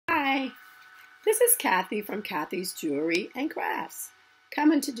This is Kathy from Kathy's Jewelry and Crafts,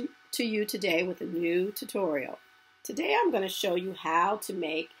 coming to you today with a new tutorial. Today I'm going to show you how to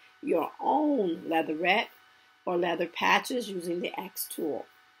make your own leatherette or leather patches using the xTool.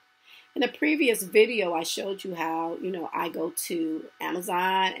 In a previous video I showed you how, I go to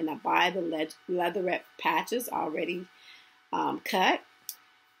Amazon and I buy the leatherette patches already cut,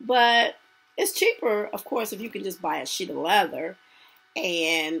 but it's cheaper, of course, if you can just buy a sheet of leather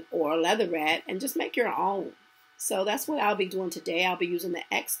or a leatherette and just make your own. So that's what I'll be doing today. I'll be using the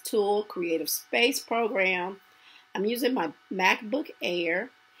xTool Creative Space program. I'm using my MacBook Air,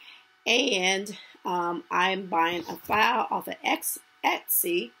 and I'm buying a file off of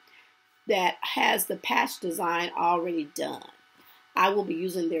Etsy that has the patch design already done. I will be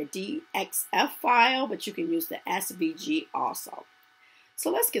using their DXF file, but you can use the SVG also.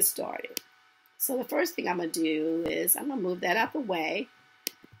 So let's get started. So the first thing I'm going to do is I'm going to move that out the way,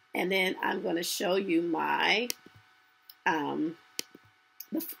 and then I'm going to show you my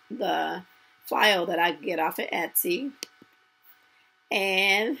the file that I get off of Etsy,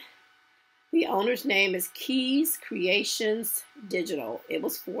 and the owner's name is Keys Creations Digital. It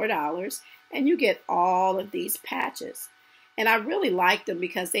was $4, and you get all of these patches. And I really like them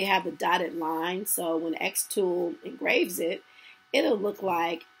because they have the dotted line, so when xTool engraves it, it'll look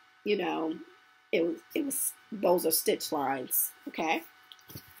like, those are stitch lines, okay?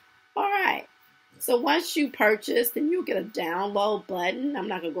 All right, so once you purchase, then you'll get a download button. I'm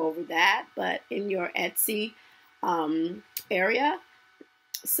not gonna go over that, but in your Etsy area.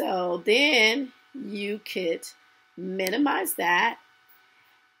 So then you could minimize that,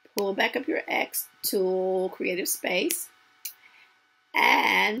 pull back up your xTool Creative Space,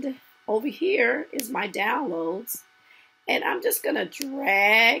 and over here is my downloads. And I'm just going to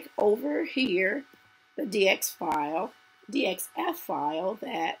drag over here the DXF file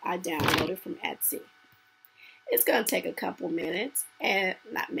that I downloaded from Etsy. It's going to take a couple minutes, and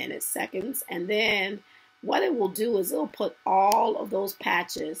not minutes, seconds. And then what it will do is it'll put all of those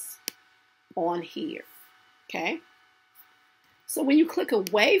patches on here. Okay? So when you click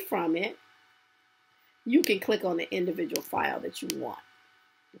away from it, you can click on the individual file that you want.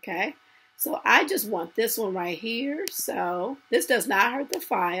 Okay? So I just want this one right here. So this does not hurt the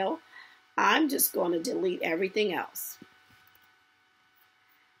file. I'm just going to delete everything else.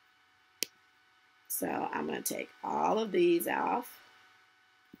 So I'm going to take all of these off.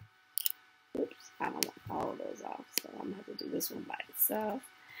 Oops, I don't want all of those off. So I'm going to have to do this one by itself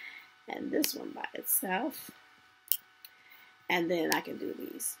and this one by itself. And then I can do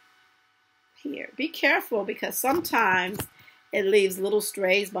these here. Be careful because sometimes it leaves little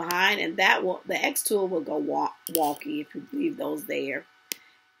strays behind, and the xTool will go wonky if you leave those there.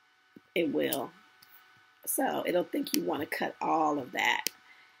 It will. So it'll think you want to cut all of that,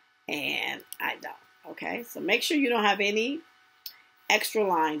 and I don't. Okay, so make sure you don't have any extra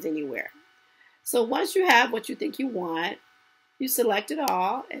lines anywhere. So once you have what you think you want, you select it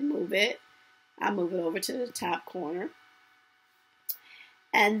all and move it. I move it over to the top corner,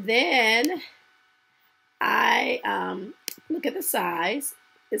 and then I look at the size.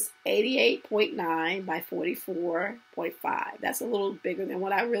 It's 88.9 by 44.5. That's a little bigger than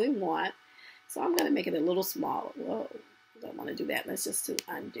what I really want. So I'm going to make it a little smaller. Whoa, don't want to do that. Let's just do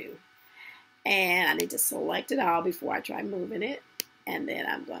undo. And I need to select it all before I try moving it. And then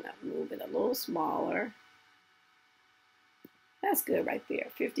I'm going to move it a little smaller. That's good right there.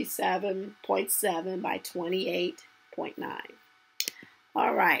 57.7 by 28.9.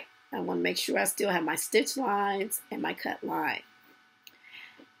 All right. I want to make sure I still have my stitch lines and my cut line.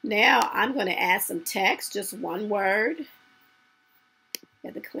 Now I'm going to add some text, just one word. You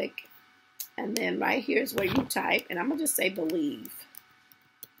have to click. And then right here is where you type. And I'm going to just say believe.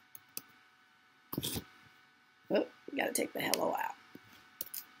 Oh, you got to take the hello out.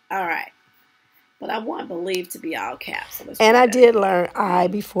 All right. But I want believe to be all caps. So and I did learn I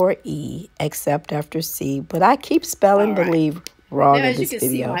before E, except after C. But I keep spelling believe wrong now, in as this you can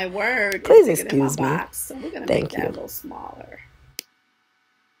video. see, my word Please is bigger excuse than my me. box, so we're going to Thank make that you. a little smaller.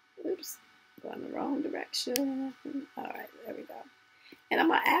 Oops, going the wrong direction. All right, there we go. And I'm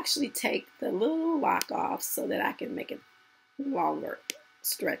going to actually take the little lock off so that I can make it longer,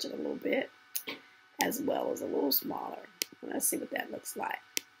 stretch it a little bit, as well as a little smaller. Let's see what that looks like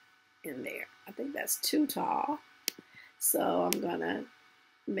in there. I think that's too tall, so I'm going to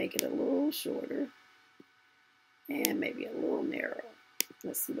make it a little shorter. And maybe a little narrow.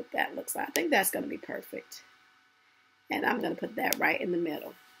 Let's see what that looks like. I think that's going to be perfect. And I'm going to put that right in the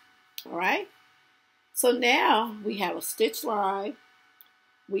middle. All right. So now we have a stitch line,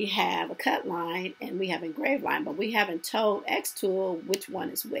 we have a cut line, and we have engraved line, but we haven't told xTool which one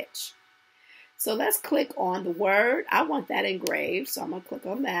is which. So let's click on the word. I want that engraved, so I'm going to click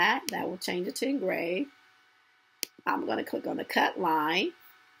on that. That will change it to engraved. I'm going to click on the cut line,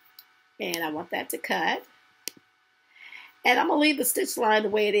 and I want that to cut. And I'm going to leave the stitch line the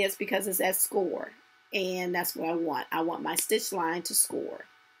way it is because it's at score, and that's what I want. I want my stitch line to score.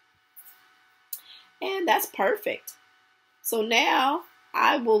 And that's perfect. So now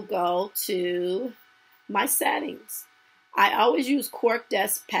I will go to my settings. I always use cork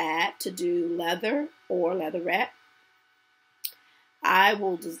desk pad to do leather or leatherette. I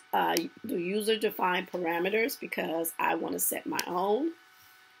will do user defined parameters because I want to set my own.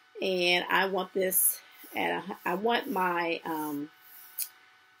 And I want this at I want my,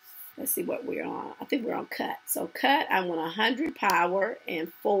 let's see what we're on. I think we're on cut. So cut, I want 100 power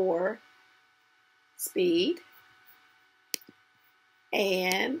and 4 speed.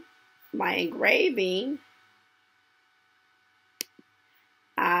 And my engraving,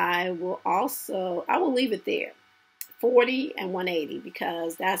 I will leave it there, 40 and 180,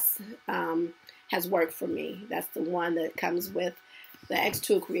 because that's has worked for me. That's the one that comes with the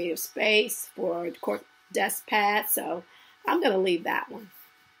xTool Creative Space for cork desk pad. So I'm going to leave that one.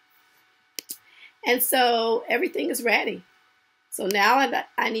 And so everything is ready. So now what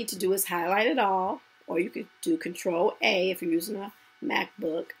I need to do is highlight it all, or you could do Control A if you're using a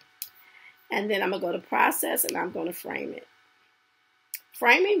MacBook. And then I'm going to go to Process and I'm going to frame it.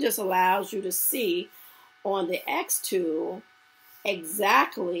 Framing just allows you to see on the xTool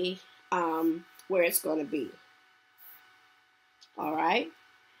exactly where it's going to be. All right.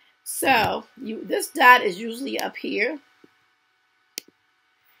 So this dot is usually up here.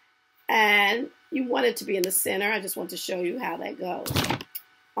 And you want it to be in the center. I just want to show you how that goes.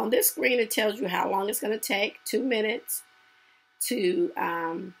 On this screen, it tells you how long it's going to take, 2 minutes to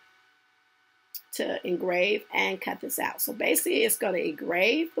engrave and cut this out. So basically, it's going to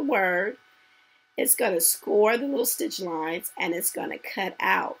engrave the word, it's going to score the little stitch lines, and it's going to cut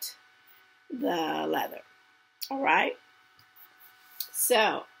out the leather. All right.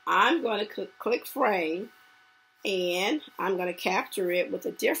 So I'm going to click frame, and I'm going to capture it with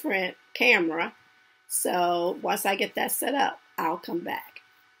a different camera. So once I get that set up, I'll come back.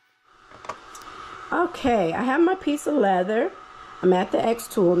 Okay, I have my piece of leather. I'm at the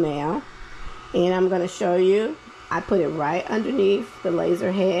xTool now, and I'm going to show you. I put it right underneath the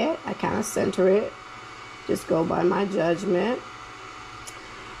laser head. I kind of center it. Just go by my judgment.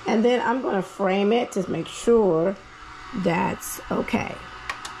 And then I'm going to frame it to make sure that's okay.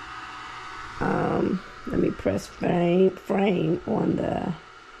 Let me press frame on the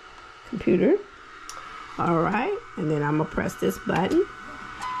computer. All right, and then I'm going to press this button,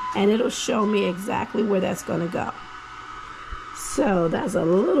 and it'll show me exactly where that's going to go. So that's a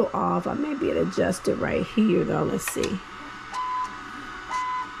little off. I may be able to adjust it right here, though. Let's see.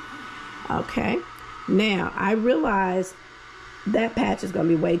 Okay, now I realize that patch is going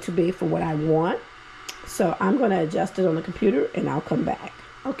to be way too big for what I want. So I'm going to adjust it on the computer, and I'll come back.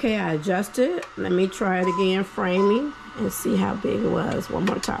 Okay, I adjusted it. Let me try it again, framing, and see how big it was one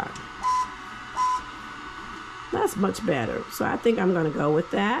more time. That's much better. So I think I'm going to go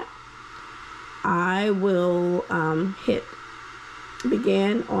with that. I will hit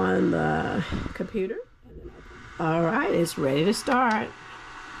begin on the computer. All right, it's ready to start.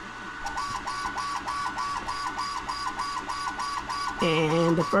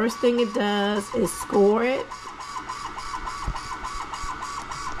 And the first thing it does is score it.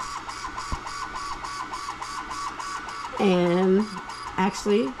 And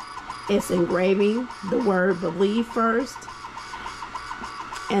actually, it's engraving the word believe first.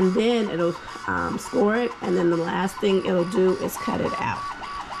 And then it'll score it. And then the last thing it'll do is cut it out.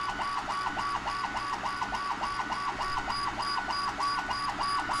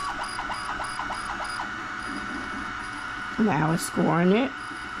 Now it's scoring it.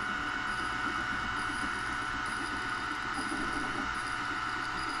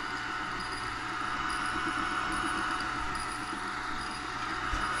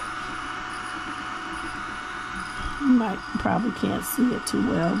 You probably can't see it too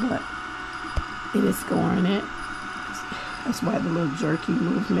well, but it is scoring it. That's why the little jerky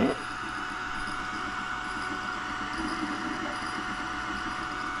movement.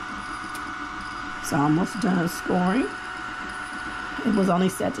 It's almost done scoring. It was only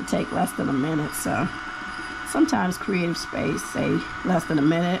set to take less than a minute, so sometimes Creative Space say less than a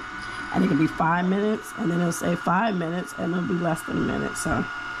minute, and it can be 5 minutes, and then it'll say 5 minutes, and it'll be less than a minute. So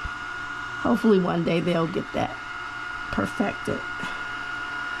hopefully one day they'll get that perfected.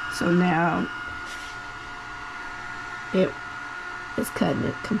 So now it is cutting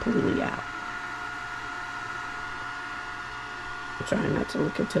it completely out. I'm trying not to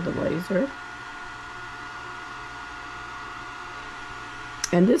look into the laser.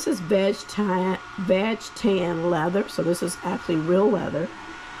 And this is veg tan leather, so this is actually real leather.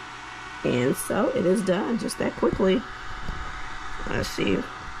 And so it is done just that quickly. Let's see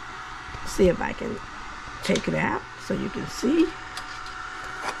if I can take it out so you can see.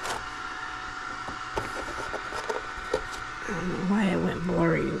 I don't know why it went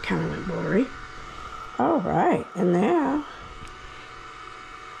blurry. It kind of went blurry. All right, and now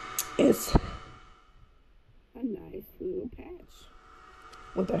it's a nice little patch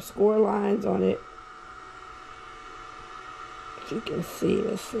with our score lines on it. As you can see,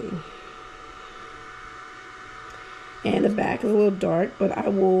 let's see. And the back is a little dark, but I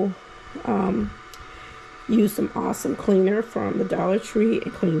will use some awesome cleaner from the Dollar Tree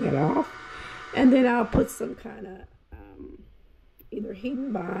and clean that off. And then I'll put some kind of either heat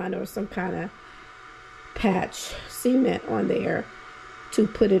and bond or some kind of patch cement on there to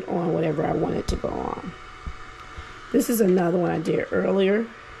put it on whatever I want it to go on. This is another one I did earlier.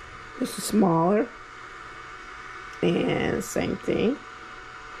 This is smaller. And same thing.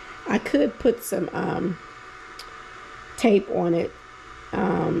 I could put some tape on it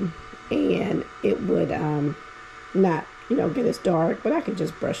and it would not, get as dark, but I could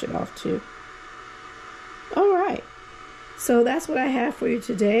just brush it off too. All right. So that's what I have for you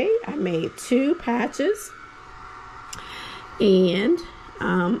today. I made 2 patches. And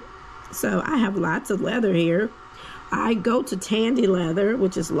so I have lots of leather here. I go to Tandy Leather,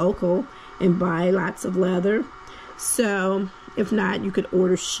 which is local, and buy lots of leather. So if not, you could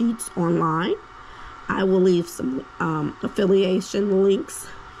order sheets online. I will leave some affiliation links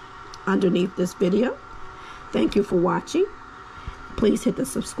underneath this video. Thank you for watching. Please hit the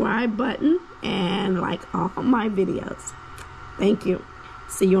subscribe button and like all my videos. Thank you.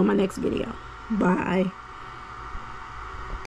 See you on my next video. Bye.